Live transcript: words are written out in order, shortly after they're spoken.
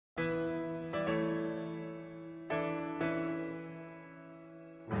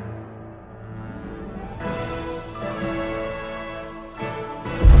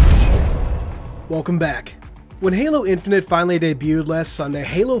Welcome back. When Halo Infinite finally debuted last Sunday,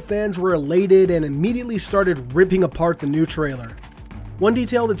 Halo fans were elated and immediately started ripping apart the new trailer. One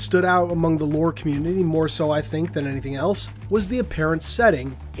detail that stood out among the lore community, more so I think than anything else, was the apparent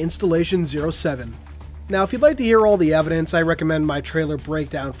setting, Installation 07. Now if you'd like to hear all the evidence, I recommend my trailer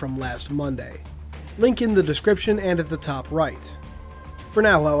breakdown from last Monday. Link in the description and at the top right. For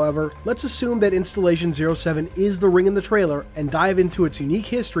now, however, let's assume that Installation 07 is the ring in the trailer and dive into its unique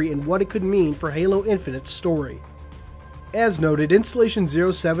history and what it could mean for Halo Infinite's story. As noted, Installation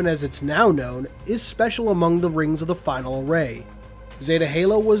 07, as it's now known, is special among the rings of the final array. Zeta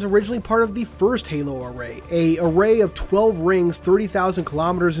Halo was originally part of the first Halo array, an array of 12 rings 30,000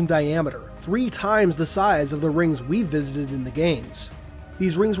 kilometers in diameter, 3 times the size of the rings we visited in the games.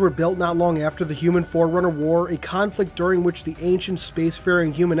 These rings were built not long after the Human Forerunner War, a conflict during which the ancient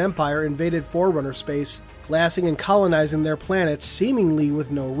spacefaring human empire invaded Forerunner space, glassing and colonizing their planets seemingly with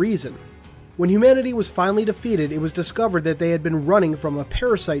no reason. When humanity was finally defeated, it was discovered that they had been running from a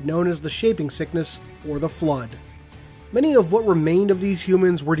parasite known as the Shaping Sickness, or the Flood. Many of what remained of these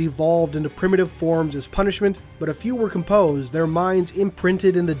humans were devolved into primitive forms as punishment, but a few were composed, their minds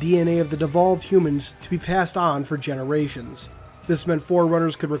imprinted in the DNA of the devolved humans to be passed on for generations. This meant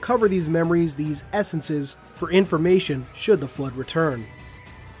Forerunners could recover these memories, these essences, for information should the Flood return.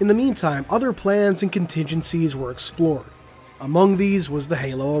 In the meantime, other plans and contingencies were explored. Among these was the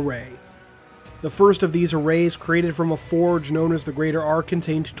Halo Array. The first of these arrays, created from a forge known as the Greater Ark,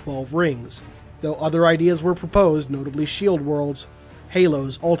 contained 12 rings. Though other ideas were proposed, notably shield worlds,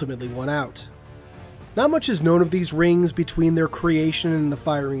 Halos ultimately won out. Not much is known of these rings between their creation and the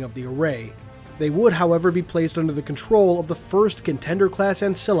firing of the array. They would, however, be placed under the control of the first Contender-class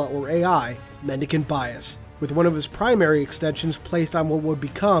Ancilla, or AI, Mendicant Bias, with one of his primary extensions placed on what would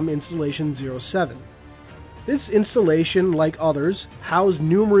become Installation 07. This installation, like others, housed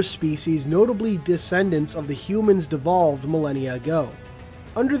numerous species, notably descendants of the humans devolved millennia ago.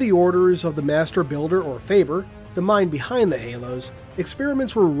 Under the orders of the Master Builder, or Faber, the mind behind the Halos,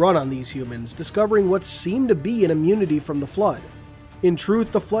 experiments were run on these humans, discovering what seemed to be an immunity from the Flood. In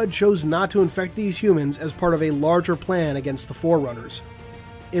truth, the Flood chose not to infect these humans as part of a larger plan against the Forerunners.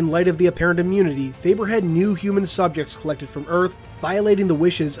 In light of the apparent immunity, Faber had new human subjects collected from Earth, violating the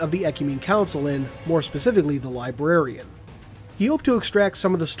wishes of the Ecumene Council and, more specifically, the Librarian. He hoped to extract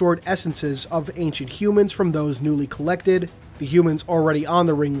some of the stored essences of ancient humans from those newly collected, the humans already on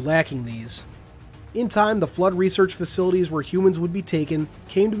the ring lacking these. In time, the Flood research facilities where humans would be taken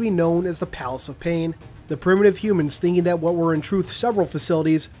came to be known as the Palace of Pain, the primitive humans thinking that what were in truth several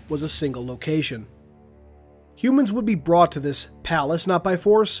facilities was a single location. Humans would be brought to this palace not by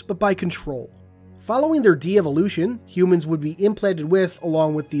force, but by control. Following their de-evolution, humans would be implanted with,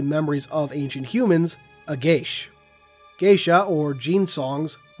 along with the memories of ancient humans, a geisha. Geisha, or gene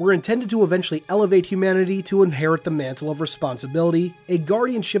songs, were intended to eventually elevate humanity to inherit the mantle of responsibility, a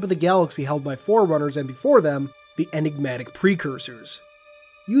guardianship of the galaxy held by Forerunners and before them, the enigmatic Precursors.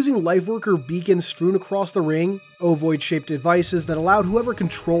 Using Lifeworker beacons strewn across the ring, ovoid-shaped devices that allowed whoever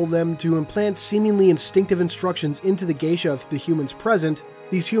controlled them to implant seemingly instinctive instructions into the geisha of the humans present,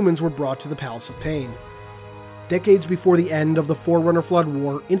 these humans were brought to the Palace of Pain. Decades before the end of the Forerunner Flood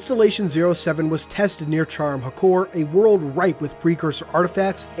War, Installation 07 was tested near Charum Hakor, a world ripe with precursor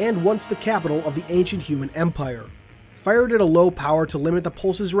artifacts and once the capital of the ancient human empire. Fired at a low power to limit the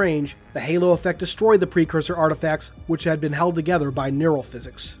pulse's range, the halo effect destroyed the precursor artifacts, which had been held together by neural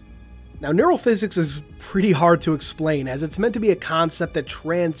physics. Now, neural physics is pretty hard to explain, as it's meant to be a concept that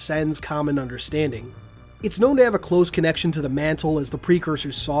transcends common understanding. It's known to have a close connection to the mantle as the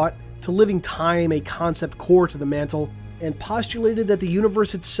precursors saw it, to living time, a concept core to the mantle, and postulated that the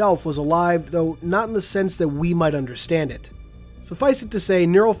universe itself was alive, though not in the sense that we might understand it. Suffice it to say,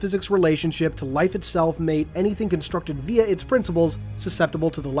 neural physics' relationship to life itself made anything constructed via its principles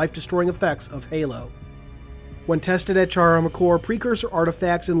susceptible to the life-destroying effects of Halo. When tested at Charum Hakor, precursor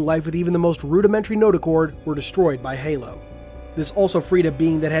artifacts in life with even the most rudimentary notochord were destroyed by Halo. This also freed a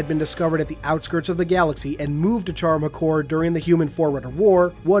being that had been discovered at the outskirts of the galaxy and moved to Charum Hakor during the Human Forerunner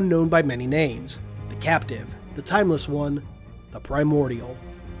War, one known by many names: the Captive, the Timeless One, the Primordial.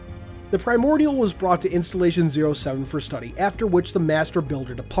 The Primordial was brought to Installation 07 for study, after which the Master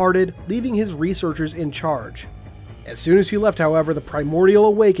Builder departed, leaving his researchers in charge. As soon as he left, however, the Primordial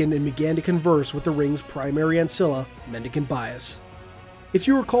awakened and began to converse with the ring's primary ancilla, Mendicant Bias. If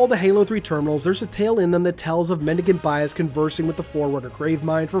you recall the Halo 3 terminals, there's a tale in them that tells of Mendicant Bias conversing with the Forerunner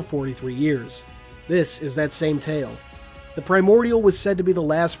Gravemind for 43 years. This is that same tale. The Primordial was said to be the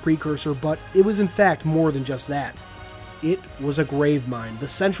last precursor, but it was in fact more than just that. It was a Gravemind, the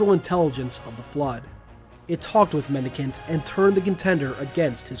central intelligence of the Flood. It talked with Mendicant and turned the Contender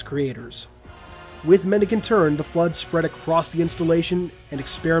against his creators. With Mendicant Turn, the Flood spread across the installation and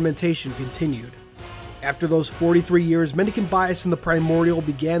experimentation continued. After those 43 years, Mendicant Bias and the Primordial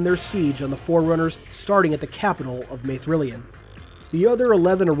began their siege on the Forerunners, starting at the capital of Maithrillian. The other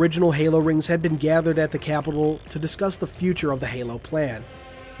 11 original Halo rings had been gathered at the capital to discuss the future of the Halo plan.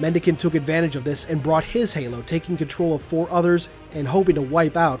 Mendicant took advantage of this and brought his Halo, taking control of 4 others and hoping to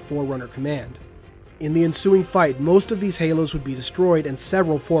wipe out Forerunner Command. In the ensuing fight, most of these Halos would be destroyed and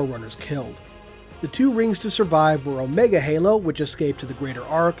several Forerunners killed. The 2 rings to survive were Omega Halo, which escaped to the Greater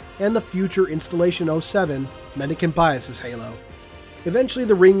Arc, and the future Installation 07, Mendicant Bias's Halo. Eventually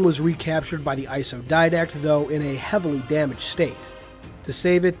the ring was recaptured by the ISO Didact, though in a heavily damaged state. To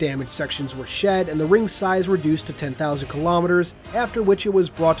save it, damaged sections were shed and the ring's size reduced to 10,000 kilometers, after which it was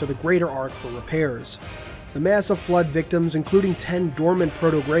brought to the Greater Arc for repairs. The massive Flood victims, including 10 dormant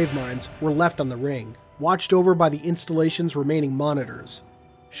proto-grave mines, were left on the ring, watched over by the installation's remaining monitors.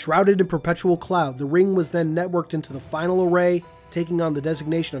 Shrouded in perpetual cloud, the ring was then networked into the final array, taking on the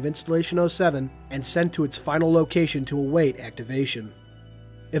designation of Installation 07 and sent to its final location to await activation.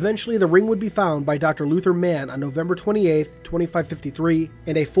 Eventually, the ring would be found by Dr. Luther Mann on November 28, 2553,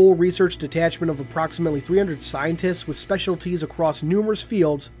 and a full research detachment of approximately 300 scientists with specialties across numerous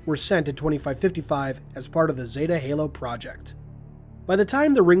fields were sent in 2555 as part of the Zeta Halo project. By the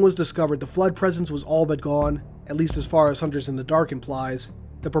time the ring was discovered, the Flood presence was all but gone, at least as far as Hunters in the Dark implies.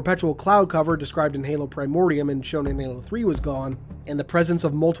 The perpetual cloud cover described in Halo Primordium and shown in Halo 3 was gone, and the presence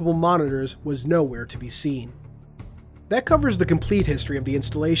of multiple monitors was nowhere to be seen. That covers the complete history of the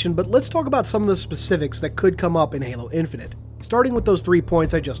installation, but let's talk about some of the specifics that could come up in Halo Infinite, starting with those 3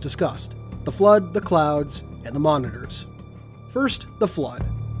 points I just discussed: the Flood, the clouds, and the monitors. First, the Flood.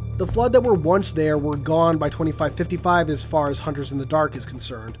 The Flood that were once there were gone by 2555 as far as Hunters in the Dark is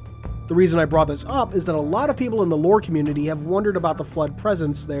concerned. The reason I brought this up is that a lot of people in the lore community have wondered about the Flood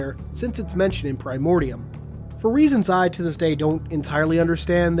presence there since its mention in Primordium. For reasons I to this day don't entirely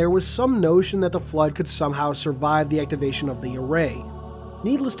understand, there was some notion that the Flood could somehow survive the activation of the array.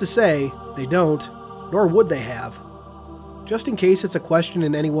 Needless to say, they don't, nor would they have. Just in case it's a question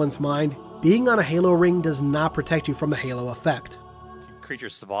in anyone's mind, being on a Halo ring does not protect you from the Halo effect.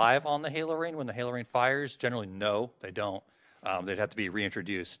 Creatures survive on the Halo ring when the Halo ring fires? Generally, no, they don't. They'd have to be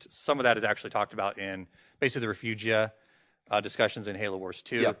reintroduced. Some of that is actually talked about in basically the Refugia discussions in Halo Wars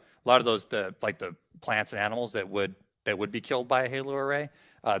 2. Yep. A lot of those, like the plants and animals that would be killed by a Halo array,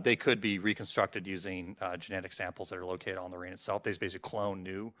 they could be reconstructed using genetic samples that are located on the ring itself. They just basically clone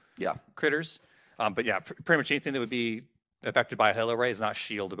new critters. But yeah, pretty much anything that would be affected by a Halo array is not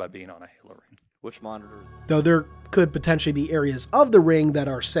shielded by being on a Halo ring. Which monitors? Though there could potentially be areas of the ring that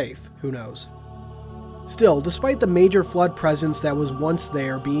are safe, who knows. Still, despite the major Flood presence that was once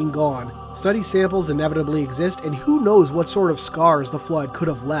there being gone, study samples inevitably exist, and who knows what sort of scars the Flood could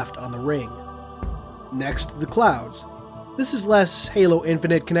have left on the ring. Next, the clouds. This is less Halo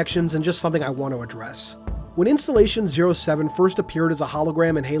Infinite connections and just something I want to address. When Installation 07 first appeared as a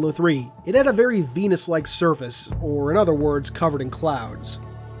hologram in Halo 3, it had a very Venus-like surface, or in other words, covered in clouds.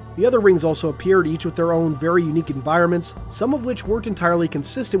 The other rings also appeared, each with their own very unique environments, some of which weren't entirely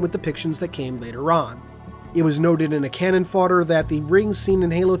consistent with depictions that came later on. It was noted in a Canon fodder that the rings seen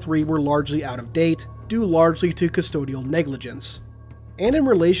in Halo 3 were largely out of date, due largely to custodial negligence. And in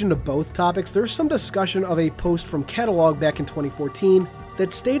relation to both topics, there's some discussion of a post from Catalog back in 2014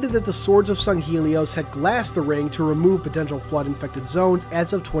 that stated that the Swords of Sun Helios had glassed the ring to remove potential Flood-infected zones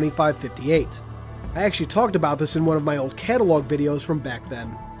as of 2558. I actually talked about this in one of my old Catalog videos from back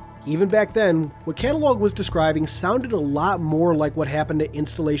then. Even back then, what Catalog was describing sounded a lot more like what happened to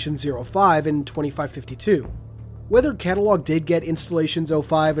Installation 05 in 2552. Whether Catalog did get Installations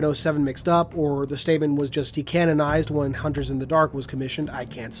 05 and 07 mixed up, or the statement was just decanonized when Hunters in the Dark was commissioned, I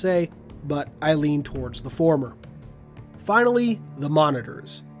can't say, but I lean towards the former. Finally, the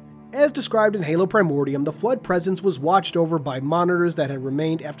monitors. As described in Halo Primordium, the Flood presence was watched over by monitors that had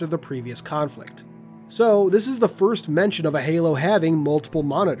remained after the previous conflict. So, this is the first mention of a Halo having multiple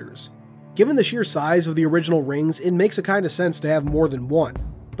monitors. Given the sheer size of the original rings, it makes a kind of sense to have more than one,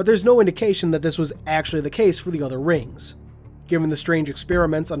 but there's no indication that this was actually the case for the other rings. Given the strange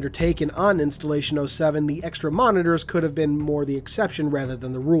experiments undertaken on Installation 07, the extra monitors could have been more the exception rather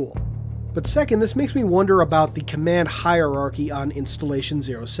than the rule. But second, this makes me wonder about the command hierarchy on Installation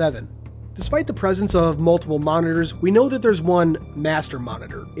 07. Despite the presence of multiple monitors, we know that there's one master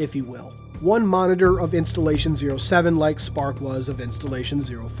monitor, if you will. One monitor of Installation 07 like Spark was of Installation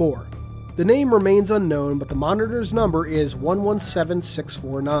 04. The name remains unknown, but the monitor's number is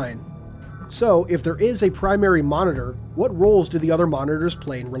 117649. So, if there is a primary monitor, what roles do the other monitors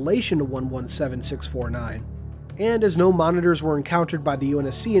play in relation to 117649? And as no monitors were encountered by the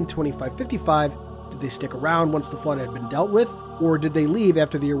UNSC in 2555, Did they stick around once the flood had been dealt with? Or did they leave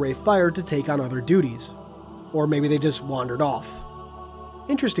after the array fired to take on other duties? Or maybe they just wandered off.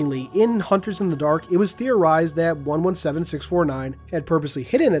 Interestingly, in Hunters in the Dark, it was theorized that 117649 had purposely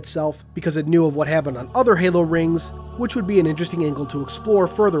hidden itself because it knew of what happened on other Halo rings, which would be an interesting angle to explore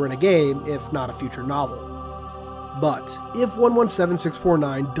further in a game, if not a future novel. But if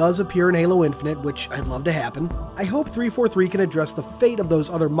 117649 does appear in Halo Infinite, which I'd love to happen, I hope 343 can address the fate of those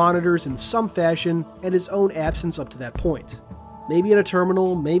other monitors in some fashion and his own absence up to that point. Maybe in a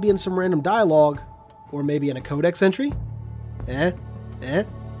terminal, maybe in some random dialogue, or maybe in a codex entry?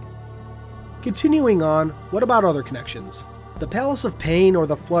 Continuing on, what about other connections? The Palace of Pain or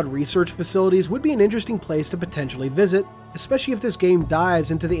the Flood research facilities would be an interesting place to potentially visit, especially if this game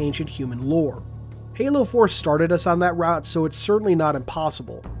dives into the ancient human lore. Halo 4 started us on that route, so it's certainly not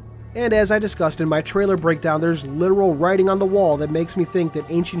impossible. And as I discussed in my trailer breakdown, there's literal writing on the wall that makes me think that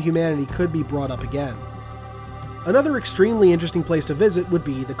ancient humanity could be brought up again. Another extremely interesting place to visit would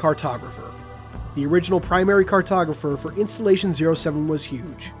be the Cartographer. The original primary cartographer for Installation 07 was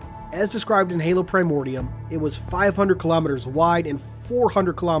huge. As described in Halo Primordium, it was 500 kilometers wide and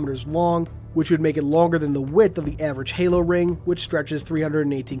 400 kilometers long, which would make it longer than the width of the average Halo ring, which stretches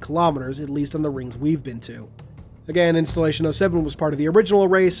 318 kilometers, at least on the rings we've been to. Again, Installation 07 was part of the original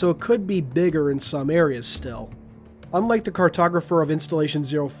array, so it could be bigger in some areas still. Unlike the cartographer of Installation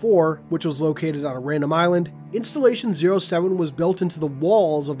 04, which was located on a random island, Installation 07 was built into the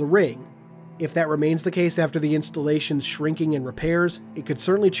walls of the ring. If that remains the case after the installation's shrinking and repairs, it could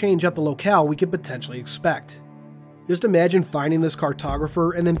certainly change up the locale we could potentially expect. Just imagine finding this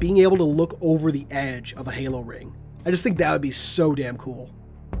cartographer and then being able to look over the edge of a Halo ring. I just think that would be so damn cool.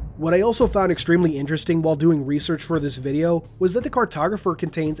 What I also found extremely interesting while doing research for this video was that the cartographer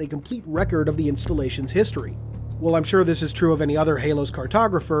contains a complete record of the installation's history. While I'm sure this is true of any other Halo's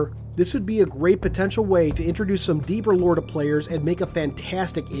cartographer, this would be a great potential way to introduce some deeper lore to players and make a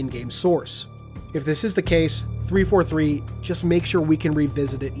fantastic in-game source. If this is the case, 343, just make sure we can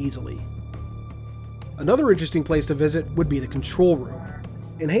revisit it easily. Another interesting place to visit would be the Control Room.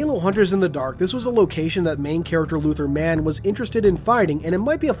 In Halo Hunters in the Dark, this was a location that main character Luther Mann was interested in finding, and it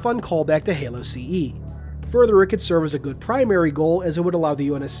might be a fun callback to Halo CE. Further, it could serve as a good primary goal, as it would allow the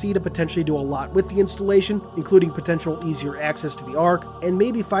UNSC to potentially do a lot with the installation, including potential easier access to the Ark, and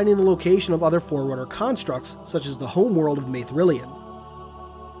maybe finding the location of other Forerunner constructs, such as the homeworld of Maithrillion.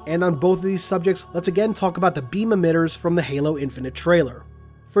 And on both of these subjects, let's again talk about the beam emitters from the Halo Infinite trailer.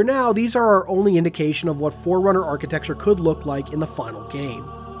 For now, these are our only indication of what Forerunner architecture could look like in the final game.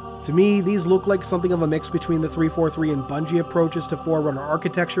 To me, these look like something of a mix between the 343 and Bungie approaches to Forerunner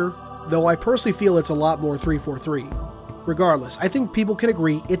architecture, though I personally feel it's a lot more 343. Regardless, I think people can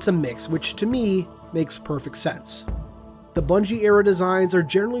agree it's a mix, which to me makes perfect sense. The Bungie era designs are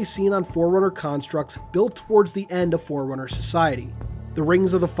generally seen on Forerunner constructs built towards the end of Forerunner society. The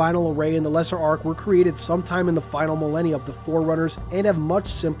rings of the final array and the Lesser Ark were created sometime in the final millennia of the Forerunners and have much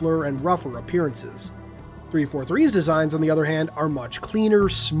simpler and rougher appearances. 343's designs, on the other hand, are much cleaner,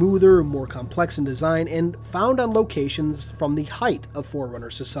 smoother, more complex in design, and found on locations from the height of Forerunner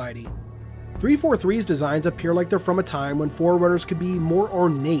society. 343's designs appear like they're from a time when Forerunners could be more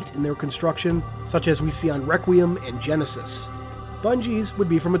ornate in their construction, such as we see on Requiem and Genesis. Bungie's would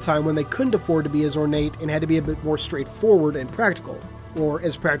be from a time when they couldn't afford to be as ornate and had to be a bit more straightforward and practical, or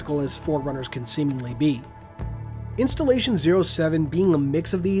as practical as Forerunners can seemingly be. Installation 07, being a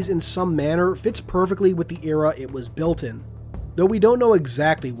mix of these in some manner, fits perfectly with the era it was built in. Though we don't know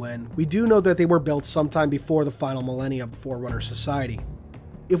exactly when, we do know that they were built sometime before the final millennia of Forerunner society.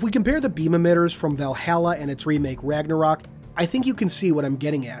 If we compare the beam emitters from Valhalla and its remake Ragnarok, I think you can see what I'm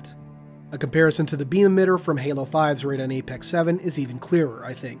getting at. A comparison to the beam emitter from Halo 5's raid on Apex 7 is even clearer,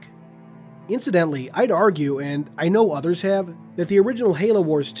 I think. Incidentally, I'd argue, and I know others have, that the original Halo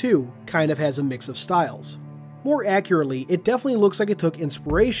Wars 2 kind of has a mix of styles. More accurately, it definitely looks like it took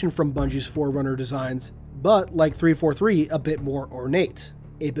inspiration from Bungie's Forerunner designs, but like 343, a bit more ornate.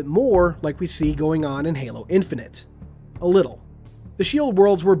 A bit more like we see going on in Halo Infinite. A little. The Shield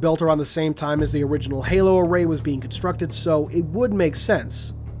worlds were built around the same time as the original Halo array was being constructed, so it would make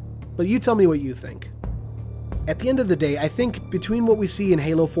sense. But you tell me what you think. At the end of the day, I think between what we see in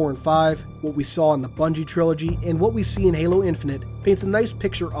Halo 4 and 5, what we saw in the Bungie trilogy, and what we see in Halo Infinite paints a nice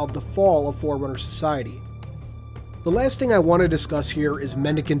picture of the fall of Forerunner society. The last thing I want to discuss here is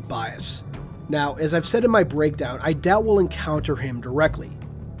mendicant bias. Now, as I've said in my breakdown, I doubt we'll encounter him directly.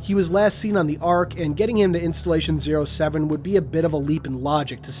 He was last seen on the Ark, and getting him to Installation 07 would be a bit of a leap in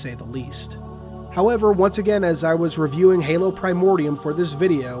logic to say the least. However, once again, as I was reviewing Halo Primordium for this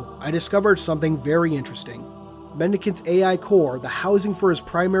video, I discovered something very interesting. Mendicant's AI core, the housing for his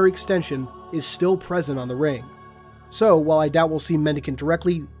primary extension, is still present on the ring. So, while I doubt we'll see Mendicant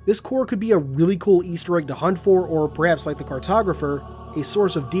directly, this core could be a really cool Easter egg to hunt for, or perhaps like the Cartographer, a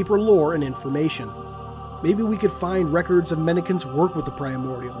source of deeper lore and information. Maybe we could find records of Mendicant's work with the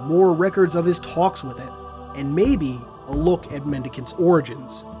Primordial, more records of his talks with it, and maybe a look at Mendicant's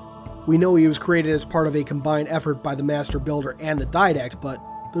origins. We know he was created as part of a combined effort by the Master Builder and the Didact, but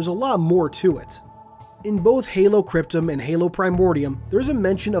there's a lot more to it. In both Halo Cryptum and Halo Primordium, there's a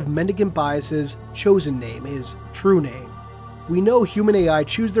mention of Mendicant Bias's chosen name, his true name. We know human AI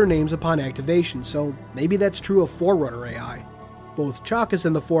choose their names upon activation, so maybe that's true of Forerunner AI. Both Chakas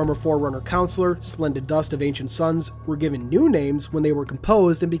and the former Forerunner Counselor, Splendid Dust of Ancient Suns, were given new names when they were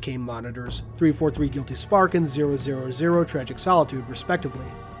composed and became monitors, 343 Guilty Spark and 000 Tragic Solitude, respectively.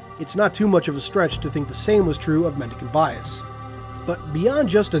 It's not too much of a stretch to think the same was true of Mendicant Bias. But beyond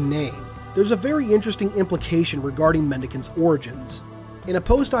just a name, there's a very interesting implication regarding Mendicant's origins. In a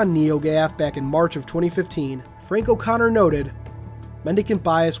post on NeoGAF back in March of 2015, Frank O'Connor noted, "Mendicant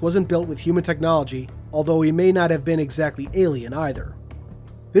Bias wasn't built with human technology, although he may not have been exactly alien either."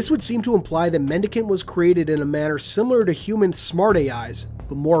 This would seem to imply that Mendicant was created in a manner similar to human smart AIs,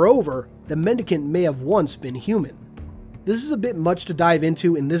 but moreover, that Mendicant may have once been human. This is a bit much to dive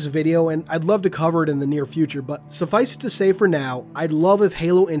into in this video, and I'd love to cover it in the near future, but suffice it to say for now, I'd love if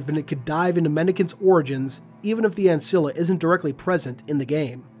Halo Infinite could dive into Mendicant's origins, even if the Ancilla isn't directly present in the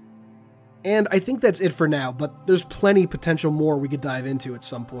game. And I think that's it for now, but there's plenty potential more we could dive into at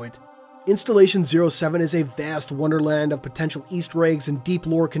some point. Installation 07 is a vast wonderland of potential Easter eggs and deep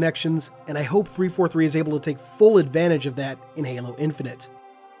lore connections, and I hope 343 is able to take full advantage of that in Halo Infinite.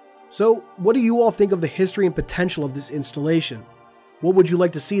 So, what do you all think of the history and potential of this installation? What would you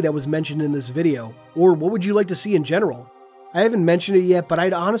like to see that was mentioned in this video? Or what would you like to see in general? I haven't mentioned it yet, but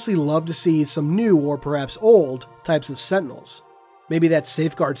I'd honestly love to see some new, or perhaps old, types of Sentinels. Maybe that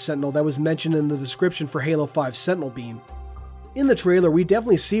Safeguard Sentinel that was mentioned in the description for Halo 5's Sentinel Beam. In the trailer, we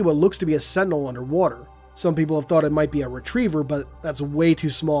definitely see what looks to be a Sentinel underwater. Some people have thought it might be a Retriever, but that's way too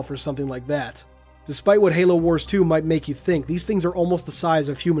small for something like that. Despite what Halo Wars 2 might make you think, these things are almost the size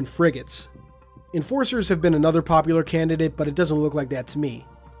of human frigates. Enforcers have been another popular candidate, but it doesn't look like that to me.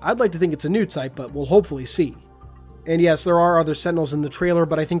 I'd like to think it's a new type, but we'll hopefully see. And yes, there are other Sentinels in the trailer,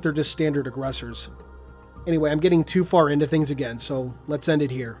 but I think they're just standard aggressors. Anyway, I'm getting too far into things again, so let's end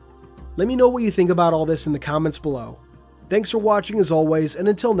it here. Let me know what you think about all this in the comments below. Thanks for watching as always, and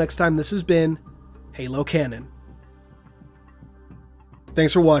until next time, this has been Halo Canon.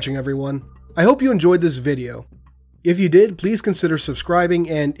 Thanks for watching, everyone. I hope you enjoyed this video. If you did, please consider subscribing,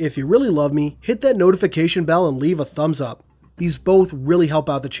 and if you really love me, hit that notification bell and leave a thumbs up. These both really help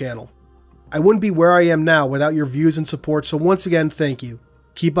out the channel. I wouldn't be where I am now without your views and support, so once again, thank you.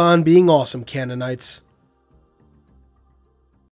 Keep on being awesome, Canonites.